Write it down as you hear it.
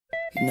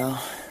You know,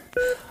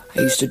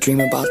 I used to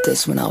dream about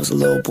this when I was a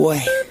little boy.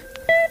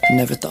 I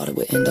never thought it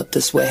would end up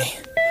this way.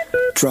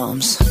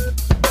 Drums.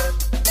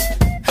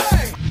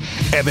 Hey!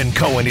 Evan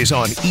Cohen is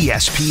on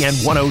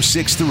ESPN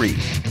 106.3.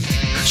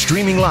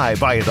 Streaming live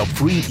via the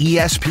free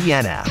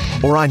ESPN app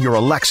or on your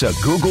Alexa,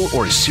 Google,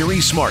 or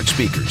Siri smart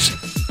speakers.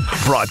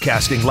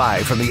 Broadcasting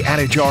live from the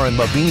Anajar and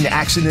Levine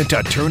Accident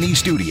Attorney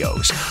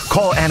Studios.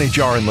 Call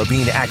Anajar and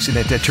Levine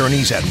Accident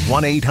Attorneys at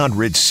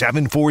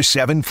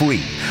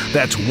 1-800-747-FREE.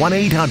 That's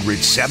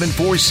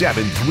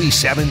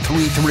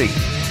 1-800-747-3733.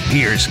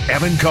 Here's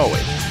Evan Cohen.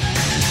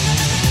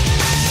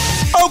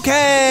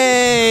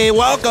 Okay,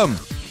 welcome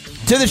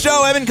to the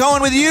show. Evan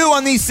Cohen with you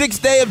on the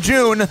 6th day of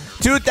June,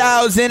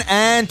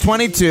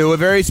 2022. A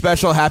very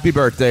special happy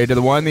birthday to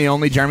the one, the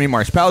only Jeremy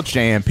Marspelch,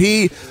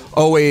 JMP.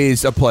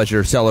 Always a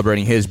pleasure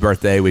celebrating his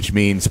birthday, which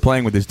means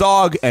playing with his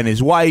dog and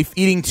his wife,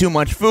 eating too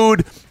much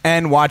food,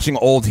 and watching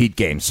old Heat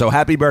games. So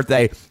happy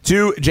birthday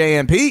to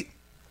JMP.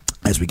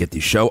 As we get the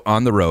show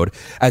on the road,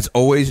 as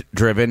always,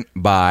 driven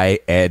by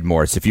Ed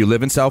Morse. If you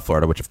live in South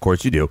Florida, which of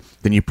course you do,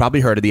 then you've probably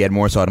heard of the Ed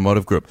Morse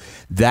Automotive Group.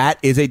 That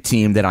is a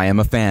team that I am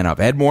a fan of.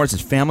 Ed Morse is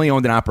family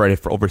owned and operated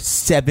for over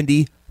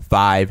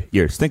 75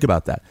 years. Think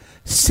about that.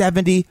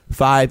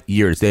 75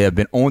 years. They have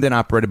been owned and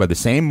operated by the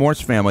same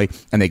Morse family,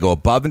 and they go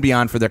above and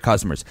beyond for their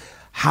customers.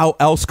 How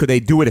else could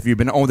they do it if you've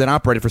been owned and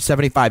operated for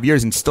 75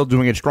 years and still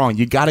doing it strong?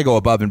 You got to go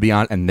above and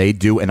beyond, and they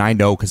do, and I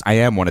know because I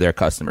am one of their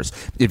customers.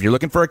 If you're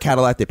looking for a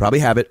Cadillac, they probably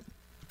have it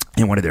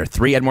in one of their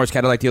 3 Ed Morse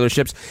Cadillac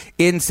dealerships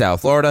in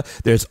South Florida.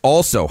 There's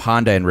also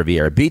Honda in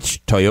Riviera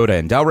Beach, Toyota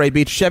in Delray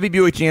Beach, Chevy,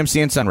 Buick,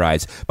 GMC, and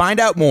Sunrise. Find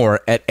out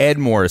more at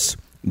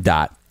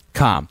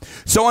edmorse.com.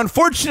 So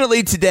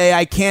unfortunately today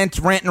I can't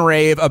rant and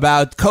rave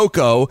about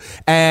Coco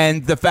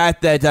and the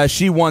fact that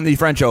she won the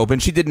French Open.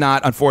 She did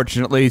not,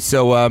 unfortunately.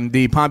 So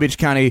the Palm Beach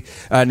County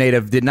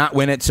native did not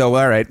win it. So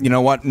all right, you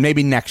know what?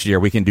 Maybe next year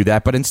we can do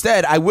that. But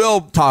instead I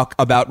will talk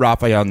about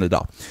Rafael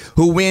Nadal,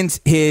 who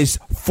wins his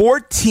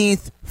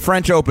 14th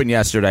French Open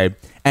yesterday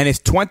and his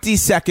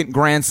 22nd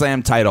Grand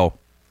Slam title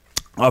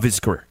of his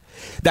career.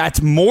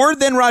 That's more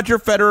than Roger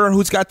Federer,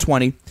 who's got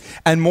 20,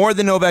 and more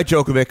than Novak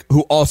Djokovic,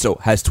 who also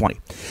has 20.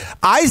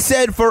 I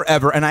said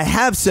forever, and I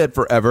have said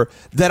forever,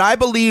 that I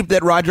believe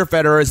that Roger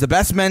Federer is the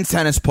best men's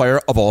tennis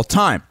player of all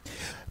time.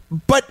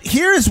 But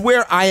here's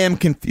where I am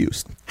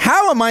confused.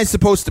 How am I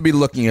supposed to be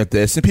looking at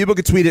this? And people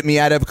can tweet at me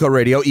at Evco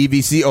Radio,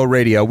 EVCO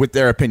Radio, with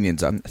their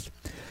opinions on this.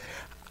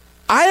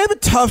 I have a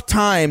tough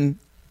time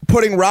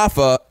putting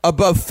Rafa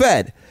above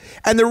Fed.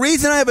 And the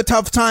reason I have a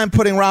tough time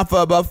putting Rafa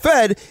above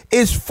Fed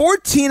is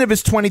 14 of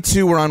his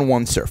 22 were on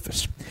one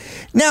surface.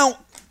 Now,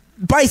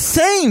 by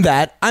saying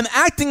that, I'm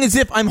acting as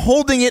if I'm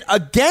holding it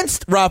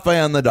against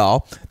Rafael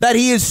Nadal, that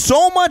he is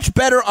so much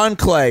better on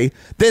clay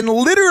than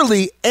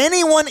literally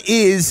anyone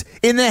is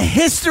in the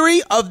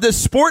history of the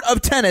sport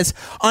of tennis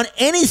on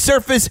any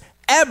surface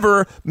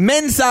ever,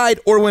 men's side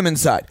or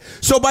women's side.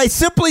 So by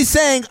simply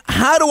saying,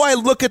 how do I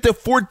look at the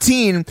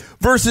 14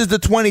 versus the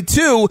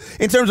 22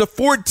 in terms of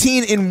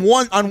 14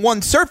 on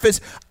one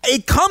surface,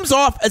 it comes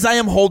off as I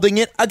am holding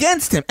it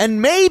against him.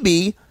 And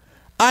maybe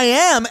I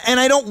am, and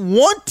I don't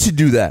want to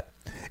do that.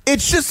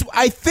 It's just,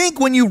 I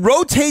think when you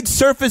rotate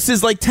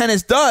surfaces like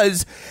tennis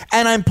does,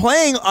 and I'm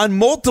playing on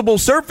multiple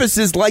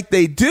surfaces like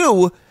they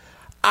do,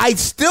 I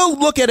still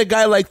look at a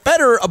guy like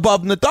Federer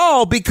above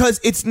Nadal because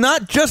it's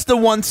not just the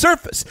one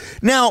surface.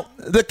 Now,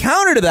 the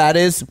counter to that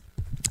is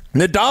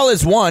Nadal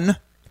has won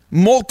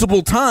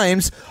multiple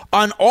times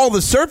on all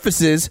the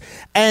surfaces,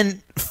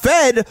 and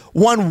Fed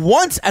won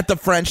once at the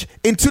French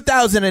in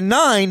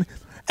 2009,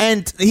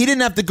 and he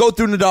didn't have to go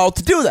through Nadal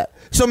to do that.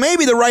 So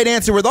maybe the right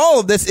answer with all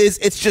of this is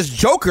it's just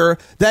Joker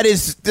that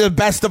is the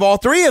best of all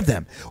three of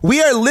them.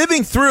 We are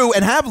living through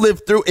and have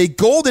lived through a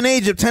golden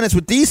age of tennis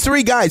with these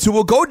three guys who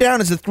will go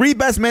down as the 3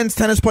 best men's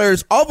tennis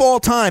players of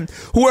all time,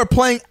 who are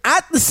playing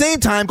at the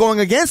same time, going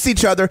against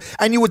each other,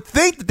 and you would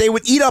think that they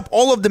would eat up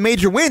all of the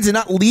major wins and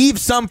not leave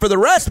some for the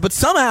rest, but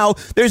somehow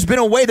there's been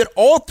a way that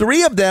all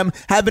 3 of them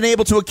have been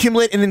able to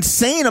accumulate an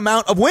insane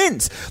amount of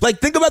wins. Like,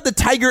 think about the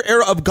Tiger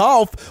era of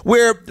golf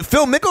where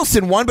Phil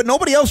Mickelson won, but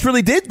nobody else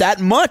really did that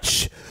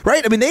much.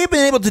 Right? I mean, they've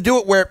been able to do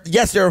it where,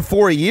 yes, there are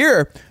 4 a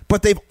year,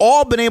 but they've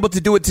all been able to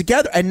do it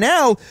together. And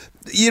now,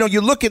 you know, you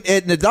look at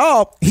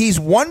Nadal, he's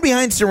 1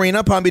 behind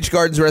Serena, Palm Beach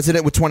Gardens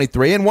resident, with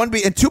 23,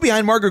 and 2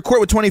 behind Margaret Court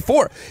with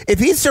 24. If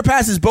he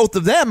surpasses both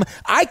of them,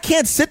 I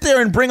can't sit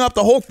there and bring up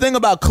the whole thing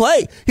about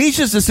Clay. He's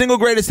just the single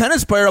greatest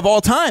tennis player of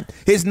all time.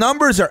 His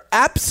numbers are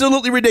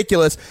absolutely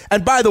ridiculous.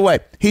 And by the way,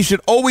 he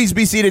should always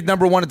be seated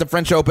number 1 at the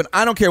French Open.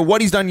 I don't care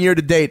what he's done year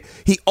to date.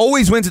 He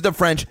always wins at the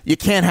French. You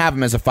can't have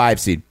him as a 5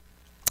 seed.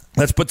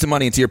 Let's put some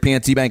money into your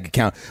PNC Bank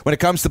account. When it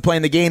comes to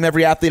playing the game,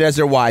 every athlete has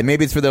their why.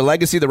 Maybe it's for their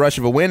legacy, the rush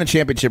of a win, a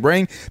championship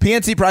ring.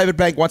 PNC Private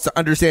Bank wants to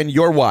understand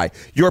your why,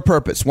 your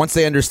purpose. Once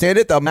they understand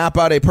it, they'll map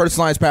out a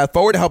personalized path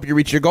forward to help you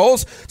reach your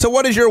goals. So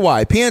what is your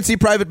why? PNC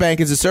Private Bank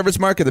is a service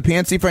mark of the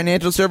PNC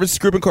Financial Services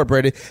Group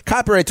Incorporated.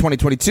 Copyright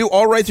 2022.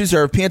 All rights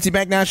reserved. PNC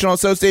Bank National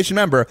Association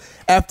member,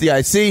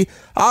 FDIC.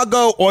 I'll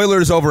go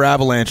Oilers over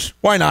Avalanche.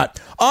 Why not?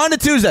 On to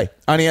Tuesday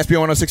on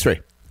ESPN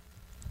 106.3.